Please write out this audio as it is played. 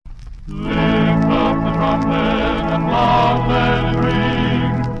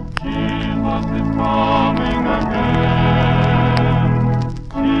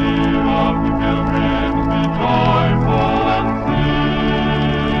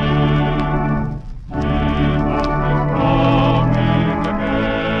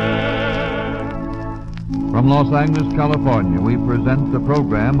Los Angeles, California, we present the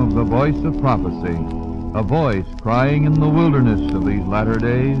program of the Voice of Prophecy, a voice crying in the wilderness of these latter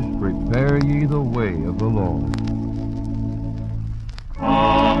days, prepare ye the way of the Lord.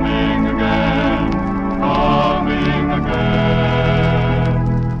 Coming again,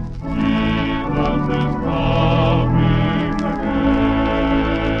 Jesus is coming again.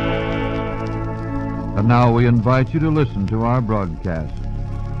 And now we invite you to listen to our broadcast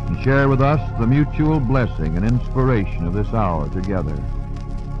and share with us the mutual blessing and inspiration of this hour together.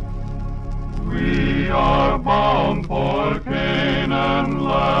 We are bound for Canaan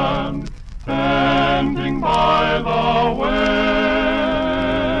land, standing by the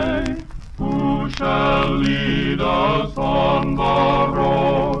way. Who shall lead us on the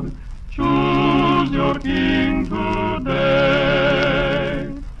road? Choose your king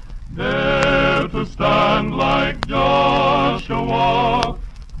today. Dare to stand like Joshua,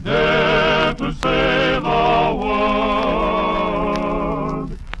 dare to say the word.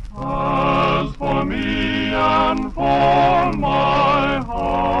 As for me and for my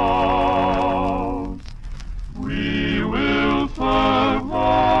house, we will serve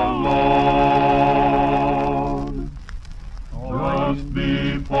the Lord. Just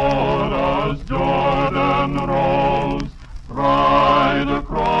before us Jordan rolls, right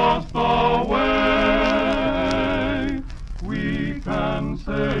across the way. We can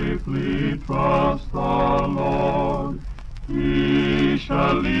safely trust the Lord. He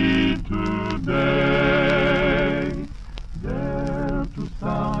shall lead today. Dare to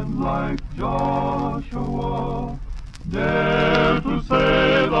stand like Joshua, dare to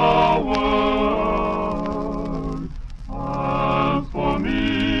say the word. As for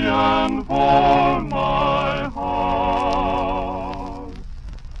me and for my house,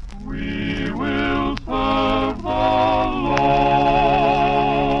 we will serve the Lord.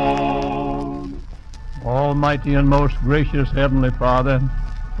 Almighty and most gracious Heavenly Father,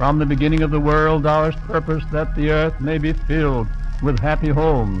 from the beginning of the world thou hast purposed that the earth may be filled with happy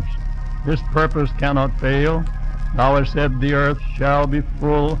homes. This purpose cannot fail. Thou hast said the earth shall be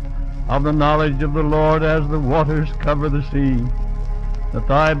full of the knowledge of the Lord as the waters cover the sea. That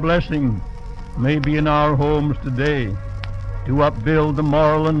thy blessing may be in our homes today, to upbuild the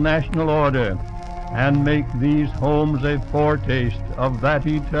moral and national order, and make these homes a foretaste of that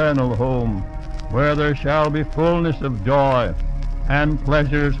eternal home, where there shall be fullness of joy and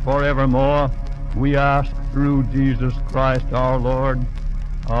pleasures forevermore, we ask through Jesus Christ our Lord.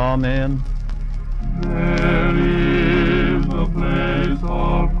 Amen. There is a place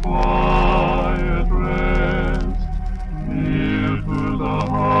of quiet rest, near to the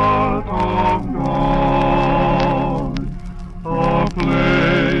heart of God, a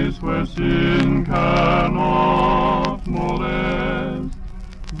place where sin cannot molest,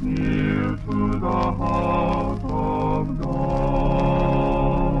 near to the heart of God.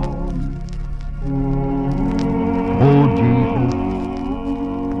 O Jesus,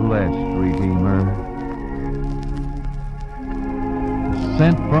 blessed Redeemer,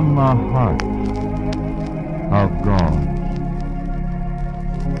 sent from the heart of God,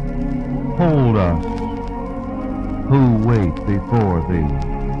 hold us who wait before thee,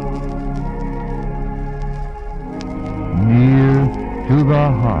 near to the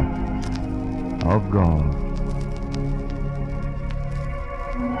heart of God.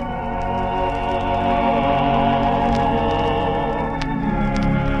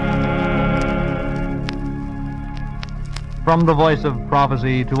 From the Voice of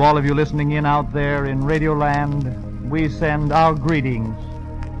Prophecy to all of you listening in out there in Radio Land, we send our greetings,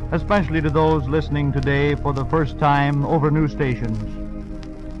 especially to those listening today for the first time over new stations.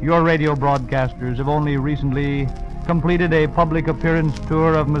 Your radio broadcasters have only recently completed a public appearance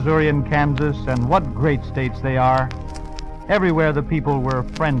tour of Missouri and Kansas, and what great states they are. Everywhere the people were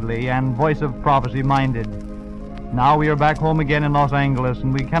friendly and Voice of Prophecy minded. Now we are back home again in Los Angeles,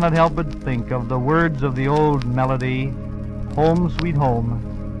 and we cannot help but think of the words of the old melody, Home, sweet home,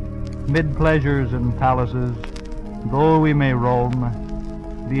 mid pleasures and palaces, though we may roam,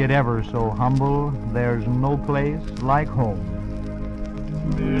 be it ever so humble, there's no place like home.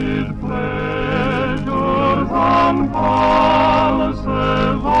 Mid pleasures and palaces,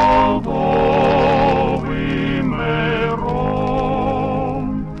 although we may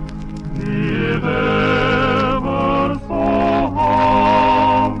roam, be it ever so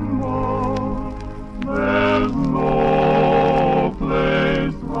humble, there's no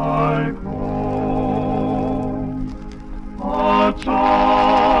place like home. A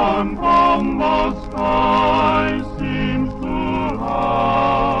charm from the sky seems to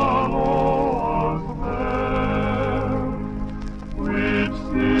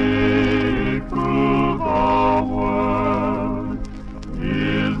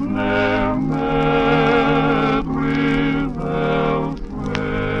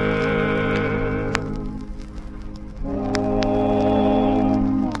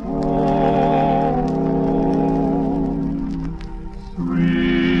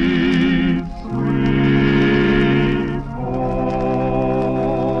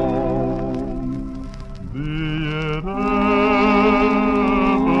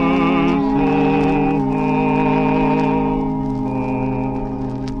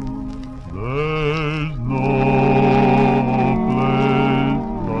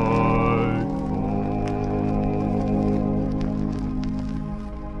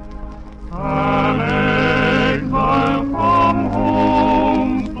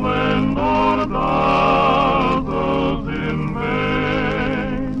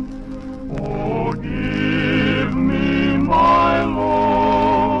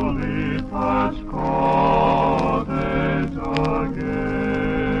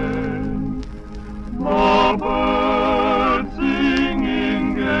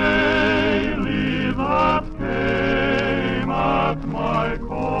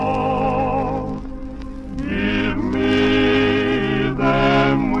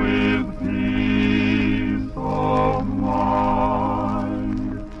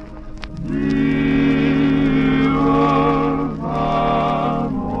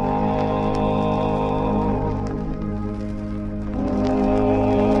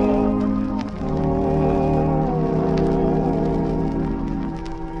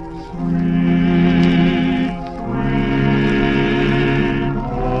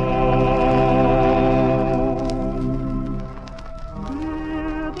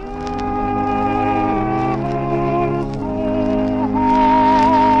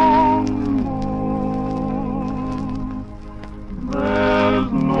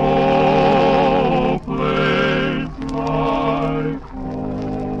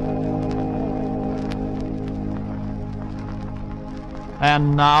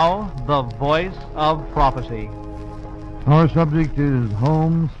And now, the Voice of Prophecy. Our subject is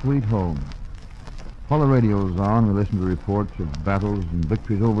Home, Sweet Home. While the radio's on, we listen to reports of battles and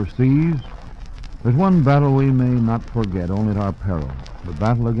victories overseas. There's one battle we may not forget, only at our peril. The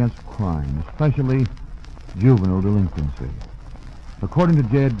battle against crime, especially juvenile delinquency. According to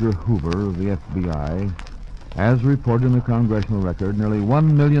J. Edgar Hoover of the FBI, as reported in the Congressional Record, nearly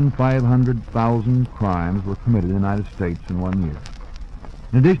 1,500,000 crimes were committed in the United States in 1 year.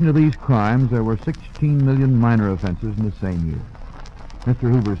 In addition to these crimes, there were 16 million minor offenses in the same year. Mr.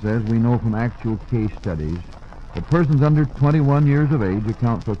 Hoover says we know from actual case studies that persons under 21 years of age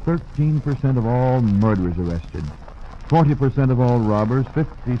account for 13% of all murderers arrested, 40% of all robbers,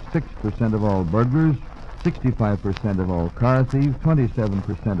 56% of all burglars, 65% of all car thieves,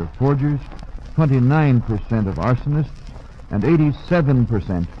 27% of forgers, 29% of arsonists, and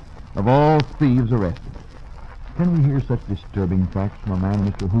 87% of all thieves arrested. Can we hear such disturbing facts from a man in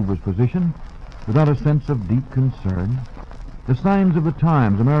Mr. Hoover's position without a sense of deep concern? The Signs of the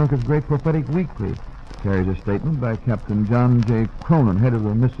Times, America's great prophetic weekly, carries a statement by Captain John J. Cronin, head of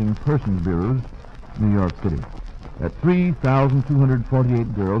the Missing Persons Bureaus, New York City, that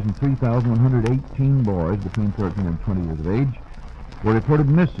 3,248 girls and 3,118 boys between 13 and 20 years of age were reported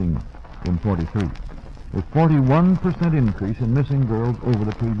missing in 43, a 41% increase in missing girls over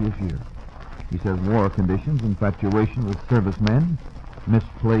the previous year. He says war conditions, infatuation with servicemen,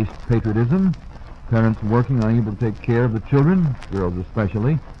 misplaced patriotism, parents working unable to take care of the children, girls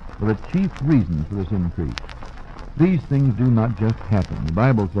especially, are the chief reasons for this increase. These things do not just happen. The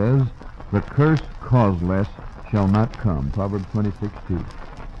Bible says, "The curse causeless shall not come," Proverbs 26:2.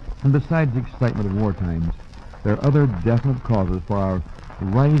 And besides the excitement of war times, there are other definite causes for our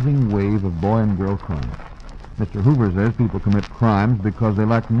rising wave of boy and girl crime. Mr. Hoover says people commit crimes because they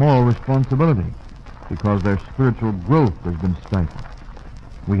lack moral responsibility, because their spiritual growth has been stifled.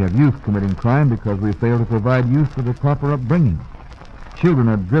 We have youth committing crime because we fail to provide youth with a proper upbringing. Children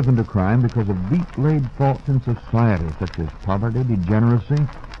are driven to crime because of deep-laid faults in society, such as poverty, degeneracy,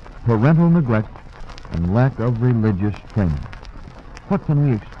 parental neglect, and lack of religious training. What can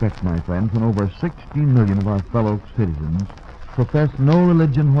we expect, my friends, when over 60 million of our fellow citizens profess no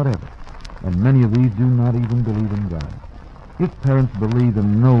religion whatever, and many of these do not even believe in God? If parents believe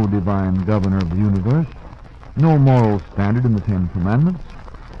in no divine governor of the universe, no moral standard in the Ten Commandments,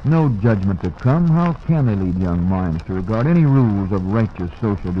 no judgment to come, how can they lead young minds to regard any rules of righteous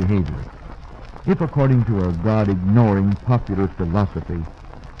social behavior? If, according to a God-ignoring popular philosophy,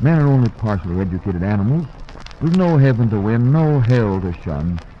 men are only partially educated animals, with no heaven to win, no hell to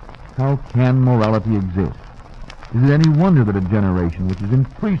shun, how can morality exist? Is it any wonder that a generation which is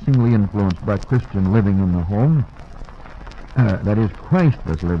increasingly influenced by Christian living in the home, that is,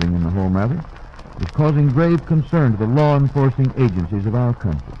 Christless living in the home, rather, is causing grave concern to the law-enforcing agencies of our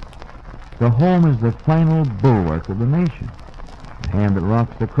country? The home is the final bulwark of the nation. The hand that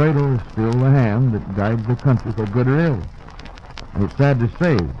rocks the cradle is still the hand that guides the country for good or ill. And it's sad to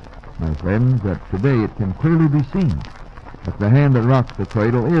say, my friends, that today it can clearly be seen that the hand that rocks the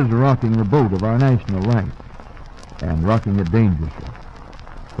cradle is rocking the boat of our national life, and rocking it dangerously.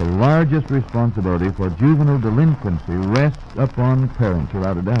 The largest responsibility for juvenile delinquency rests upon parents,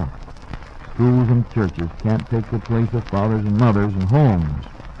 without a doubt. Schools and churches can't take the place of fathers and mothers and homes.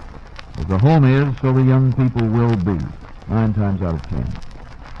 As the home is, so the young people will be, 9 times out of 10.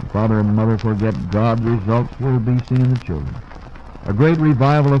 When father and mother forget God, results will be seen in the children. A great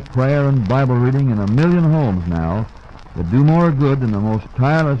revival of prayer and Bible reading in 1 million homes now would do more good than the most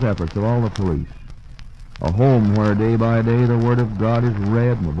tireless efforts of all the police. A home where day by day the Word of God is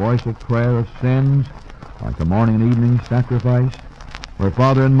read and the voice of prayer ascends like a morning and evening sacrifice, where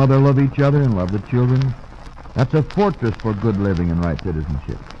father and mother love each other and love the children. That's a fortress for good living and right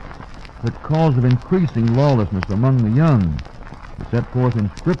citizenship. The cause of increasing lawlessness among the young is set forth in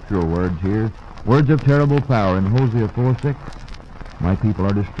scriptural words here, words of terrible power in Hosea 4:6. My people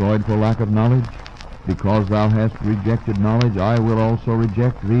are destroyed for lack of knowledge. Because thou hast rejected knowledge, I will also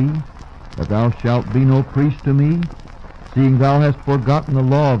reject thee, that thou shalt be no priest to me. Seeing thou hast forgotten the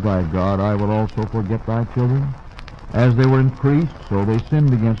law of thy God, I will also forget thy children. As they were increased, so they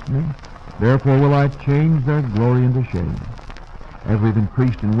sinned against me. Therefore will I change their glory into shame. As we've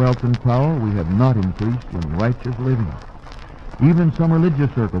increased in wealth and power, we have not increased in righteous living. Even in some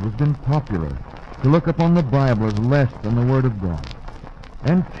religious circles, it's been popular to look upon the Bible as less than the Word of God.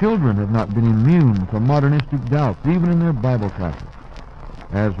 And children have not been immune from modernistic doubts, even in their Bible classes.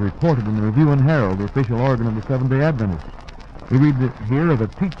 As reported in the Review and Herald, the official organ of the Seventh-day Adventists, we read here of a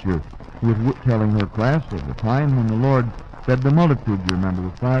teacher who was telling her class of the time when the Lord fed the multitude, you remember,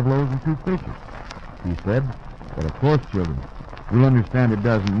 with 5 loaves and 2 fishes. He said, "But of course, children, You'll understand it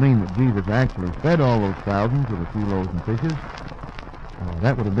doesn't mean that Jesus actually fed all those thousands with a few loaves and fishes.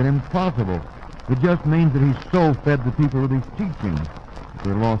 That would have been impossible. It just means that he so fed the people with his teaching that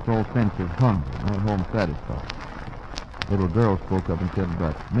they lost all sense of hunger and went home satisfied. The little girl spoke up and said,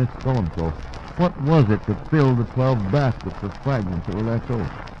 "But Miss So-and-so, what was it that filled the 12 baskets of fragments that were left over?"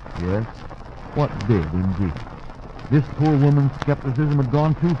 Yes, what did indeed? This poor woman's skepticism had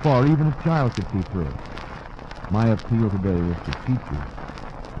gone too far. Even a child could see through it. My appeal today is to teachers,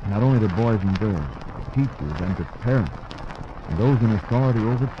 not only to boys and girls, but teachers and to parents, and those in authority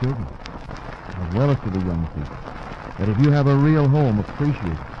over children, as well as to the young people, that if you have a real home,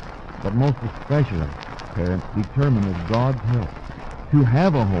 appreciate it, but most especially, parents, determine with God's help to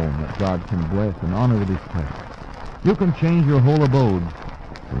have a home that God can bless and honor with his presence. You can change your whole abode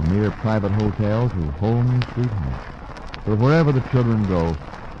from mere private hotel to home sweet home. For wherever the children go,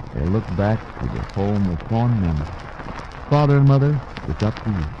 they look back to the home with fond memories. Father and mother, it's up to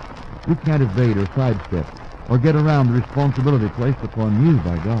you. You can't evade or sidestep or get around the responsibility placed upon you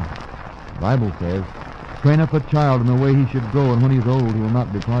by God. The Bible says, "Train up a child in the way he should go, and when he's old, he will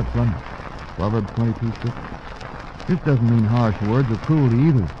not depart from it." Proverbs 22:6. This doesn't mean harsh words or cruelty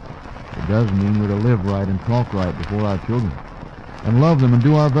either. It does mean we're to live right and talk right before our children, and love them and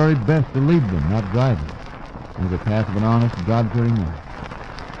do our very best to lead them, not drive them, into the path of an honest, God-fearing life.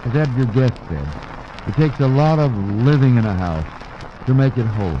 As Edgar Guest said, it takes a lot of living in a house to make it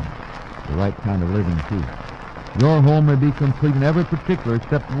home. The right kind of living, too. Your home may be complete in every particular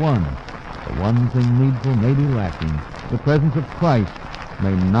except one. The one thing needful may be lacking. The presence of Christ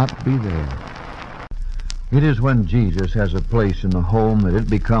may not be there. It is when Jesus has a place in the home that it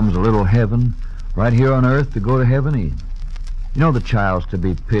becomes a little heaven, right here on earth to go to heaven in. You know the child's to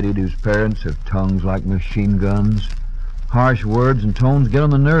be pitied whose parents have tongues like machine guns. Harsh words and tones get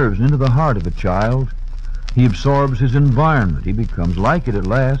on the nerves and into the heart of a child. He absorbs his environment. He becomes like it at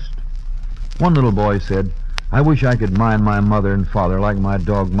last. One little boy said, "I wish I could mind my mother and father like my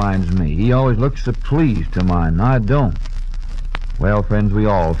dog minds me. He always looks so pleased to mine, and I don't." Well, friends, we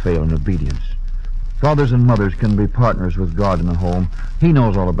all fail in obedience. Fathers and mothers can be partners with God in the home. He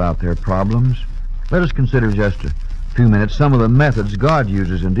knows all about their problems. Let us consider just a few minutes some of the methods God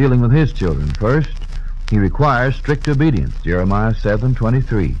uses in dealing with his children. First, he requires strict obedience. Jeremiah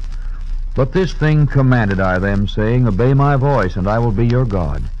 7:23. "But this thing commanded I them, saying, Obey my voice, and I will be your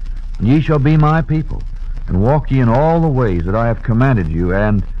God. And ye shall be my people, and walk ye in all the ways that I have commanded you,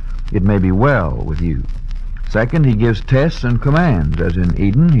 and it may be well with you." Second, he gives tests and commands. As in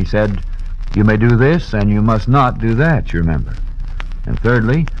Eden, he said, "You may do this, and you must not do that," you remember. And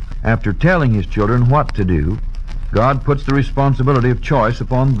thirdly, after telling his children what to do, God puts the responsibility of choice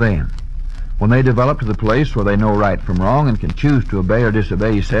upon them. When they develop to the place where they know right from wrong and can choose to obey or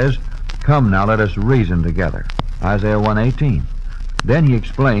disobey, he says, "Come now, let us reason together." Isaiah 1:18. Then he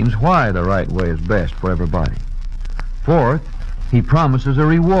explains why the right way is best for everybody. Fourth, he promises a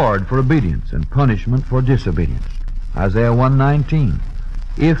reward for obedience and punishment for disobedience. Isaiah 1:19.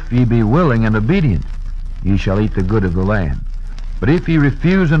 "If ye be willing and obedient, ye shall eat the good of the land. But if ye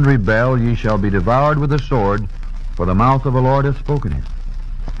refuse and rebel, ye shall be devoured with the sword, for the mouth of the Lord hath spoken it."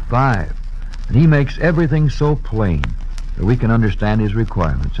 5. And he makes everything so plain that we can understand his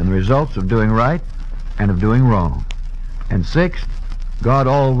requirements and the results of doing right and of doing wrong. And 6, God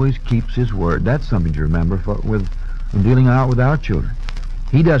always keeps his word. That's something to remember in dealing out with our children.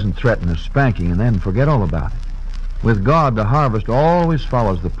 He doesn't threaten a spanking and then forget all about it. With God, the harvest always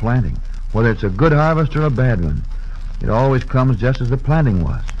follows the planting, whether it's a good harvest or a bad one. It always comes just as the planting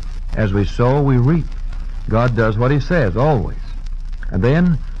was. As we sow, we reap. God does what he says, always. And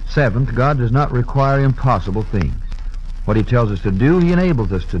then, 7th, God does not require impossible things. What he tells us to do, he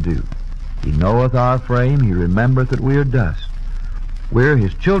enables us to do. He knoweth our frame, he remembereth that we are dust. We're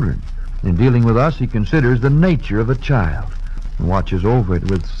his children. In dealing with us, he considers the nature of a child and watches over it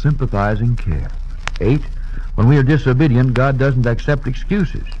with sympathizing care. 8, when we are disobedient, God doesn't accept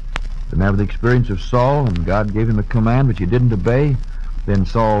excuses. Remember the experience of Saul, and God gave him a command which he didn't obey? Then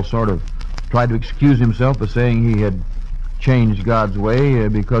Saul sort of tried to excuse himself by saying he had changed God's way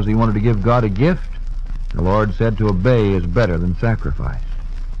because he wanted to give God a gift. The Lord said to obey is better than sacrifice.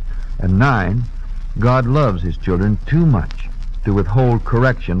 And 9, God loves his children too much to withhold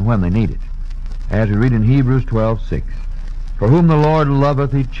correction when they need it. As we read in Hebrews 12:6, "For whom the Lord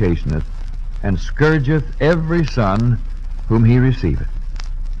loveth he chasteneth, and scourgeth every son whom he receiveth."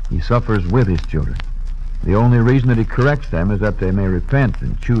 He suffers with his children. The only reason that he corrects them is that they may repent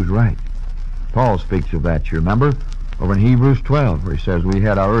and choose right. Paul speaks of that, you remember, over in Hebrews 12, where he says, "We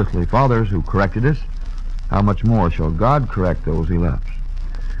had our earthly fathers who corrected us. How much more shall God correct those he loves?"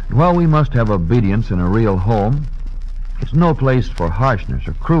 And while we must have obedience in a real home, It's no place for harshness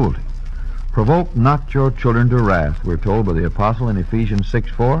or cruelty. Provoke not your children to wrath, we're told by the apostle in Ephesians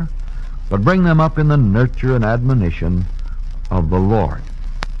 6:4, but bring them up in the nurture and admonition of the Lord.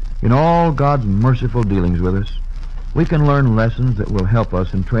 In all God's merciful dealings with us, we can learn lessons that will help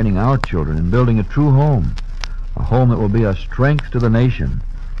us in training our children in building a true home, a home that will be a strength to the nation,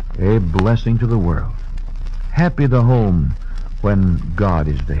 a blessing to the world. Happy the home when God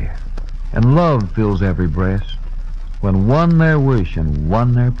is there, and love fills every breast, when one their wish and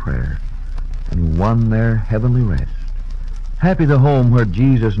one their prayer, and one their heavenly rest. Happy the home where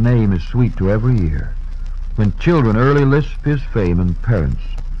Jesus' name is sweet to every ear, when children early lisp his fame and parents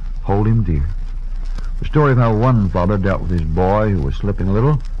hold him dear. The story of how one father dealt with his boy who was slipping a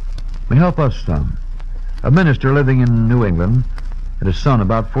little may help us some. A minister living in New England had a son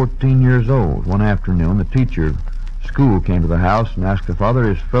about 14 years old. One afternoon, the teacher of school came to the house and asked the father,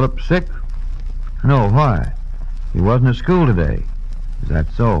 "Is Philip sick?" "No, why?" "He wasn't at school today." "Is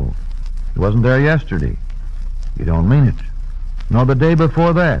that so?" "He wasn't there yesterday." "You don't mean it." "No, the day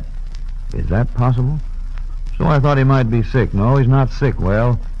before that." "Is that possible?" "So I thought he might be sick." "No, he's not sick."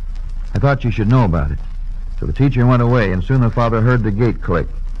 "Well, I thought you should know about it." So the teacher went away, and soon the father heard the gate click.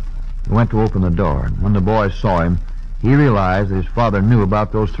 He went to open the door, and when the boy saw him, he realized that his father knew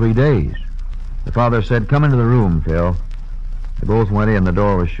about those 3 days. The father said, "Come into the room, Phil." They both went in. The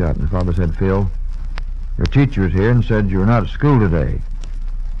door was shut, and the father said, "Phil, your teacher is here and said you were not at school today,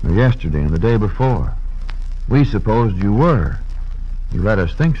 or yesterday, and the day before. We supposed you were. You let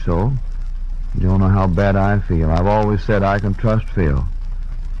us think so. You don't know how bad I feel. I've always said I can trust Phil.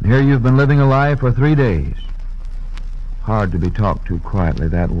 And here you've been living a lie for 3 days. Hard to be talked to quietly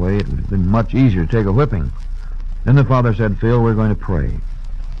that way. It would have been much easier to take a whipping." Then the father said, "Phil, we're going to pray."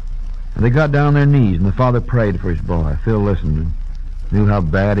 And they got down on their knees, and the father prayed for his boy. Phil listened and knew how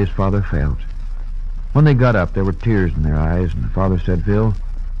bad his father felt. When they got up, there were tears in their eyes, and the father said, "Phil,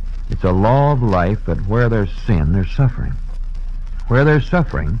 it's a law of life that where there's sin, there's suffering. Where there's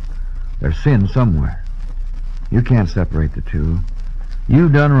suffering, there's sin somewhere. You can't separate the two.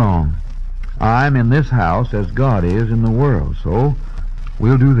 You've done wrong. I'm in this house as God is in the world, so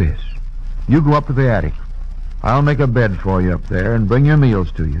we'll do this. You go up to the attic. I'll make a bed for you up there and bring your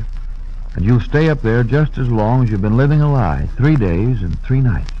meals to you. And you'll stay up there just as long as you've been living a lie, 3 days and 3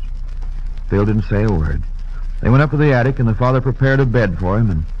 nights. Phil didn't say a word. They went up to the attic, and the father prepared a bed for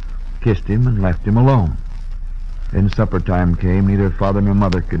him and kissed him and left him alone. Then supper time came. Neither father nor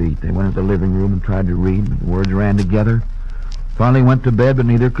mother could eat. They went into the living room and tried to read, but the words ran together. Finally went to bed, but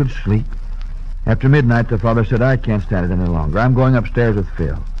neither could sleep. After midnight, the father said, "I can't stand it any longer. I'm going upstairs with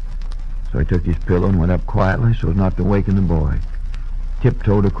Phil." So he took his pillow and went up quietly so as not to waken the boy.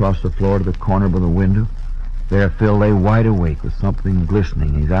 Tiptoed across the floor to the corner by the window. There Phil lay wide awake with something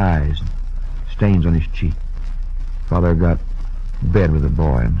glistening in his eyes and stains on his cheek. Father got in bed with the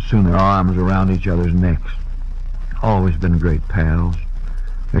boy, and soon their arms were around each other's necks. Always been great pals.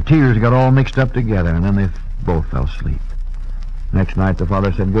 Their tears got all mixed up together, and then they both fell asleep. Next night, the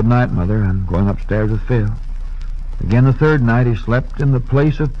father said, "Good night, Mother. I'm going upstairs with Phil." Again, the third night, he slept in the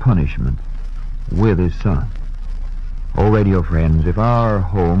place of punishment with his son. Oh, radio friends, if our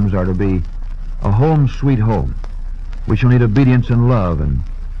homes are to be a home sweet home, we shall need obedience and love, and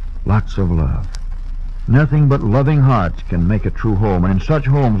lots of love. Nothing but loving hearts can make a true home, and in such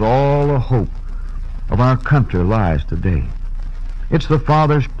homes all the hope of our country lies today. It's the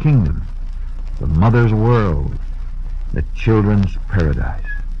father's kingdom, the mother's world, the children's paradise.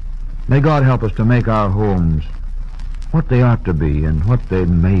 May God help us to make our homes what they ought to be and what they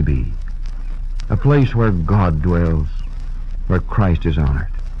may be. A place where God dwells, where Christ is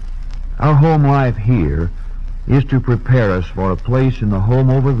honored. Our home life here is to prepare us for a place in the home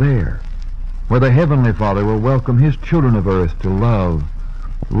over there, where the Heavenly Father will welcome His children of earth to love,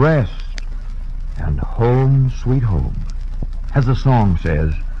 rest, and home, sweet home. As the song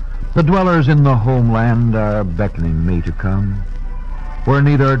says, "The dwellers in the homeland are beckoning me to come, where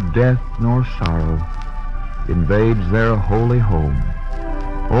neither death nor sorrow invades their holy home.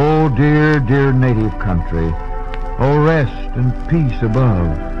 Oh, dear, dear native country, oh, rest and peace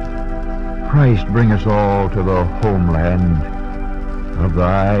above. Christ, bring us all to the homeland of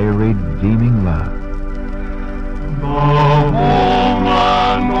thy redeeming love." The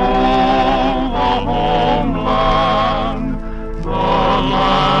homeland, oh, the homeland, the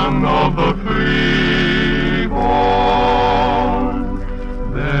land of the free born.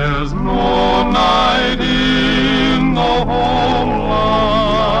 There's no night in the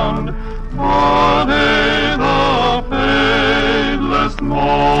homeland, but the fadeless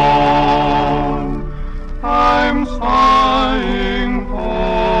morn. I'm sighing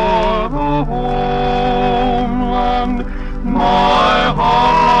for the homeland,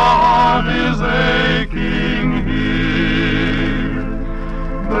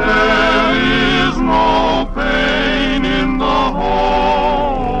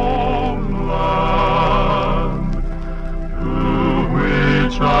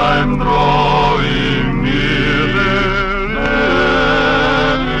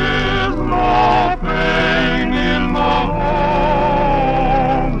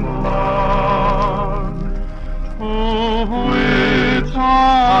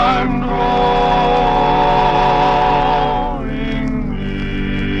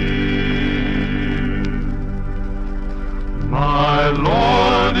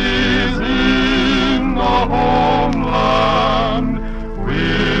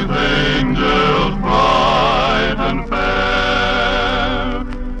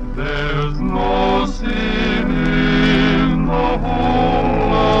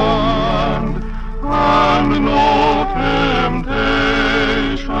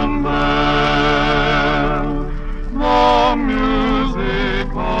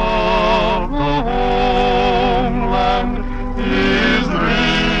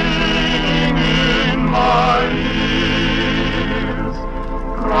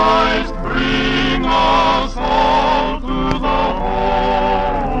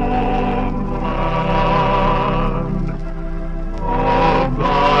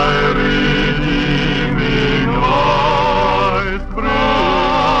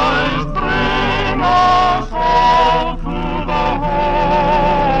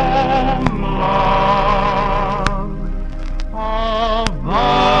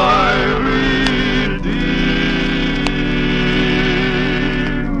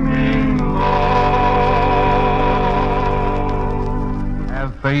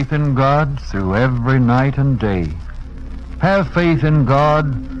 faith in God through every night and day. Have faith in God,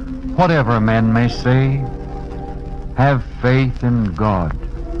 whatever men may say. Have faith in God,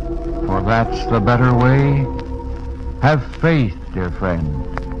 for that's the better way. Have faith, dear friend,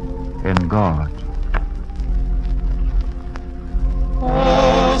 in God.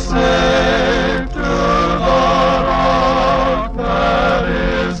 Oh, say to the rock that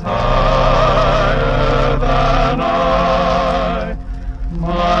is higher than I,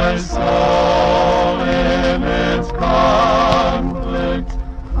 my soul in its conflict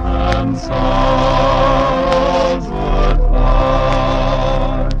and sorrows would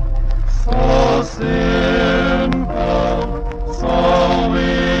fly. So sinful, so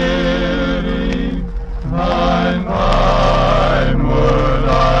weary, thine would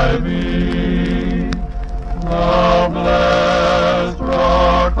I be, the blessed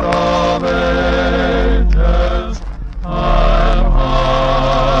rock of ages. I'm hiding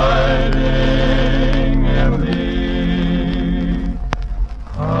in thee,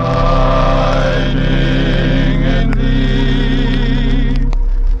 hiding in thee,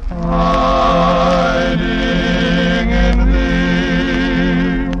 hiding in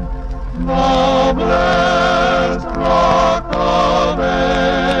thee, the blessed rock of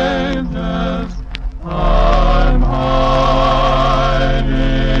ages. I'm hiding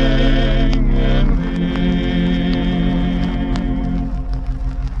in thee.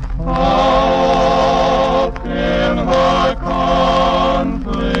 Up in the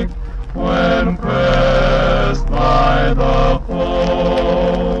conflict, when pressed by the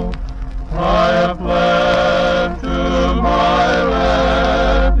foe, I have fled to my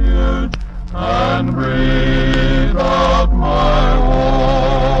refuge and breathe out my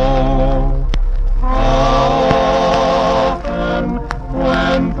woe. How often,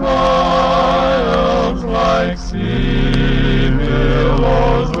 when trials like sea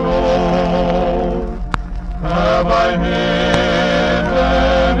billows roll, have I hidden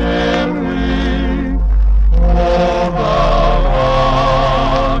in thee, oh, the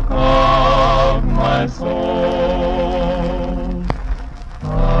rock of my soul.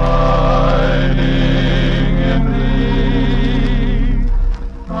 Hiding in thee,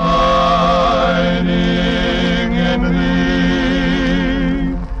 hiding in thee,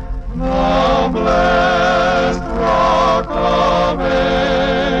 the blessed rock of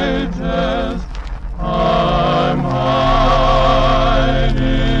ages. I'm hiding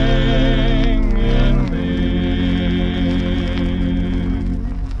in thee.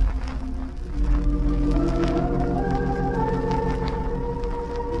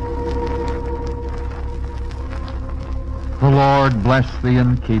 The Lord bless thee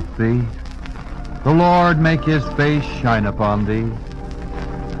and keep thee. The Lord make his face shine upon thee,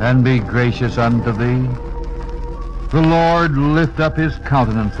 and be gracious unto thee. The Lord lift up his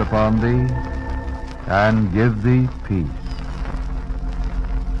countenance upon thee, and give thee peace.